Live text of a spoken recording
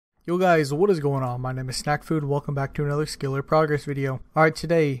Yo guys, what is going on? My name is Snack Food. Welcome back to another skill or progress video. Alright,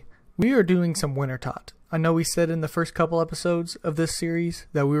 today we are doing some Wintertodt. I know we said in the first couple episodes of this series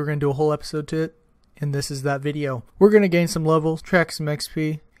that we were going to do a whole episode to it, and this is that video. We're going to gain some levels, track some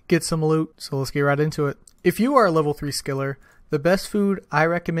XP, get some loot, so let's get right into it. If you are a level 3 skiller, the best food I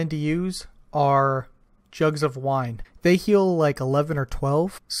recommend to use are jugs of wine. They heal like 11 or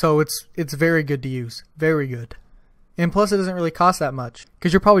 12, so it's very good to use. Very good. And plus it doesn't really cost that much,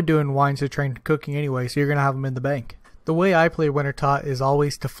 because you're probably doing wines to train cooking anyway, so you're going to have them in the bank. The way I play Wintertodt is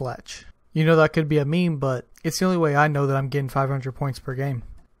always to fletch. You know that could be a meme, but it's the only way I know that I'm getting 500 points per game.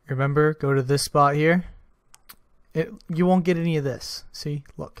 Remember, go to this spot here. You won't get any of this. See?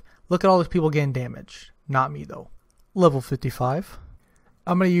 Look at all those people getting damaged. Not me though. Level 55.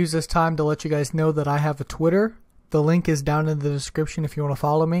 I'm going to use this time to let you guys know that I have a Twitter. The link is down in the description if you want to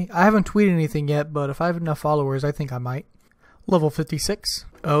follow me. I haven't tweeted anything yet, but if I have enough followers, I think I might. Level 56.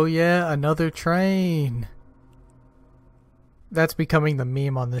 Oh yeah, another train. That's becoming the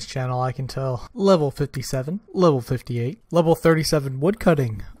meme on this channel, I can tell. Level 57. Level 58. Level 37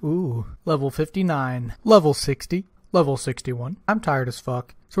 woodcutting. Ooh. Level 59. Level 60. Level 61. I'm tired as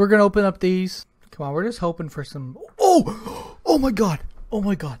fuck. So we're going to open up these. Come on, we're just hoping for some... Oh! Oh my god! Oh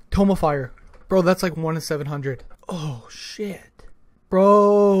my god. Toma Fire. Bro, that's like 1 in 700. Oh, shit.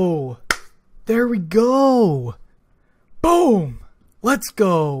 Bro. There we go. Boom. Let's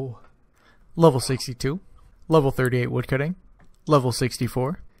go. Level 62. Level 38 woodcutting. Level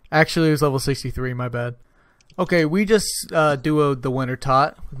 64. Actually, it was level 63, my bad. Okay, we just duoed the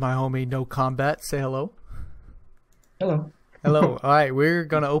Wintertodt with my homie No Combat. Say hello. Hello. Hello. Alright, we're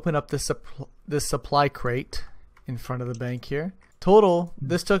going to open up this supply crate in front of the bank here. Total,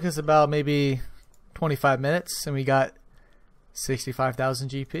 this took us about maybe 25 minutes, and we got 65,000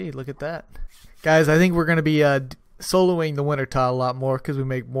 GP. Look at that. Guys, I think we're going to be soloing the Wintertodt a lot more because we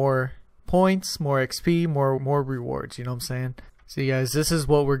make more points, more XP, more rewards. You know what I'm saying? See, guys, this is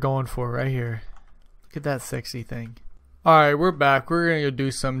what we're going for right here. Look at that sexy thing. Alright, we're back. We're going to go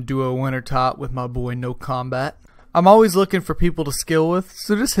do some duo Wintertodt with my boy No Combat. I'm always looking for people to skill with,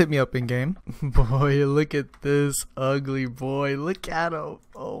 so just hit me up in game. Boy, look at this ugly boy. Look at him.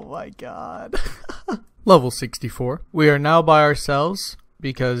 Oh my god. Level 64. We are now by ourselves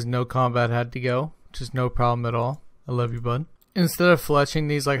because No Combat had to go. Just no problem at all. I love you, bud. Instead of fletching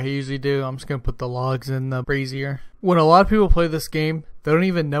these like I usually do, I'm just going to put the logs in the brazier. When a lot of people play this game, they don't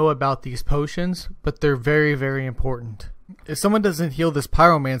even know about these potions, but they're very, very important. If someone doesn't heal this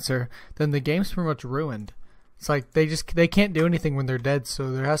pyromancer, then the game's pretty much ruined. It's like they can't do anything when they're dead,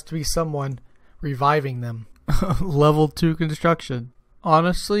 so there has to be someone reviving them. Level 2 construction.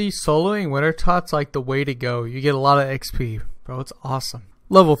 Honestly, soloing Wintertot's like the way to go. You get a lot of XP. Bro, it's awesome.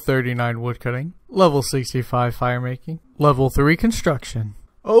 Level 39 woodcutting. Level 65 firemaking. Level 3 construction.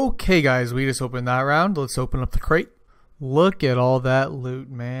 Okay guys, we just opened that round. Let's open up the crate. Look at all that loot,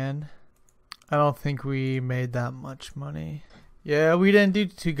 man. I don't think we made that much money. Yeah, we didn't do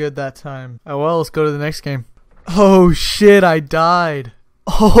too good that time. Oh well, let's go to the next game. Oh shit, I died.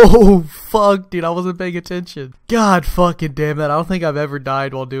 Oh fuck, dude, I wasn't paying attention. God fucking damn it, I don't think I've ever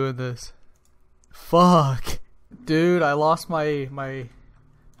died while doing this. Fuck. Dude, I lost my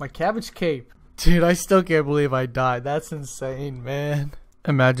cabbage cape. Dude, I still can't believe I died. That's insane, man.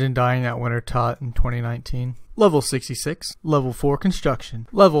 Imagine dying at Wintertodt in 2019. Level 66, level 4 construction,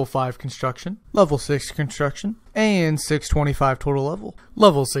 level 5 construction, level 6 construction, and 625 total level.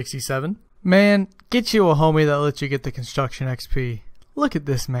 Level 67. Man, get you a homie that lets you get the construction XP. Look at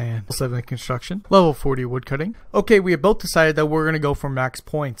this man. Level 7 construction. Level 40 woodcutting. Okay, we have both decided that we're going to go for max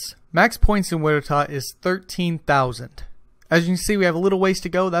points. Max points in Wintertodt is 13,000. As you can see, we have a little ways to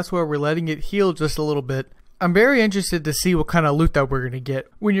go. That's where we're letting it heal just a little bit. I'm very interested to see what kind of loot that we're going to get.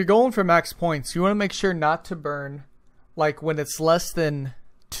 When you're going for max points, you want to make sure not to burn like when it's less than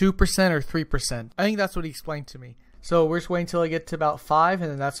 2% or 3%. I think that's what he explained to me. So we're just waiting until I get to about 5,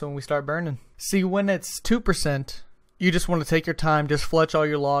 and then that's when we start burning. See, when it's 2%, you just want to take your time, just fletch all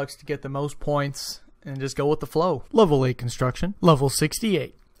your logs to get the most points, and just go with the flow. Level 8 construction. Level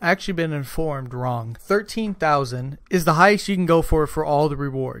 68. Actually been informed wrong. 13,000 is the highest you can go for all the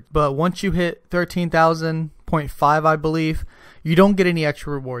rewards. But once you hit 13,000.5, I believe, you don't get any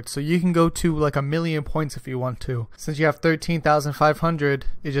extra rewards. So you can go to like 1,000,000 points if you want to. Since you have 13,500,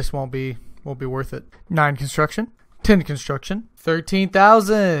 it just won't be worth it. 9 construction. 10 construction.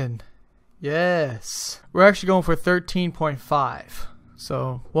 13,000. Yes. We're actually going for 13.5.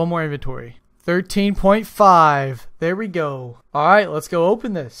 So one more inventory. 13.5. There we go. Alright, let's go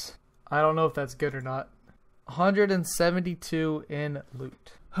open this. I don't know if that's good or not. 172 in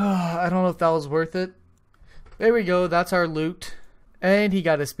loot. I don't know if that was worth it. There we go. That's our loot. And he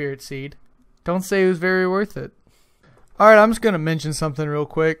got a spirit seed. Don't say it was very worth it. Alright, I'm just going to mention something real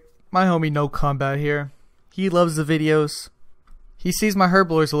quick. My homie No Combat here. He loves the videos. He sees my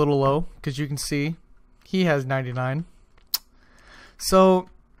herblore a little low, because you can see he has 99. So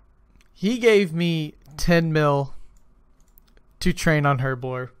he gave me 10 mil to train on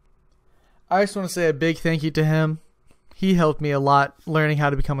herblore. I just want to say a big thank you to him. He helped me a lot learning how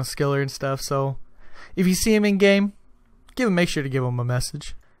to become a skiller and stuff. So if you see him in game, make sure to give him a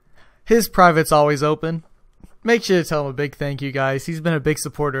message. His private's always open. Make sure to tell him a big thank you, guys. He's been a big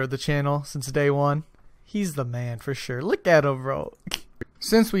supporter of the channel since day one. He's the man for sure. Look at him, bro.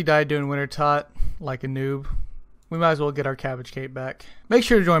 Since we died doing Wintertodt like a noob, we might as well get our cabbage cape back. Make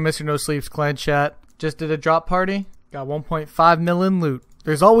sure to join Mr. No Sleep's clan chat. Just did a drop party. Got 1.5 million loot.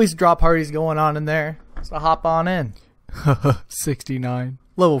 There's always drop parties going on in there, so hop on in. 69.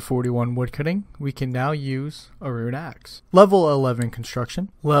 Level 41 woodcutting. We can now use a rune axe. Level 11 construction.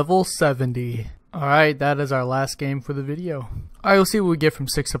 Level 70. Alright, that is our last game for the video. Alright, we'll see what we get from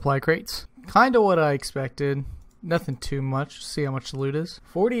 6 supply crates. Kinda what I expected. Nothing too much. See how much the loot is.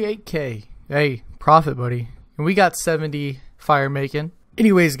 48k. Hey, profit, buddy. And we got 70 fire making.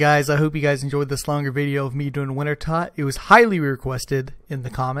 Anyways, guys, I hope you guys enjoyed this longer video of me doing Wintertodt. It was highly requested in the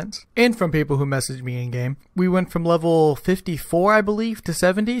comments and from people who messaged me in game. We went from level 54, I believe, to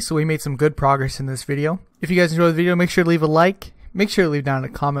 70, so we made some good progress in this video. If you guys enjoyed the video, make sure to leave a like. Make sure to leave down a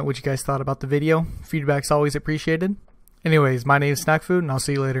comment what you guys thought about the video. Feedback's always appreciated. Anyways, my name is Snack Food, and I'll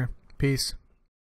see you later. Peace.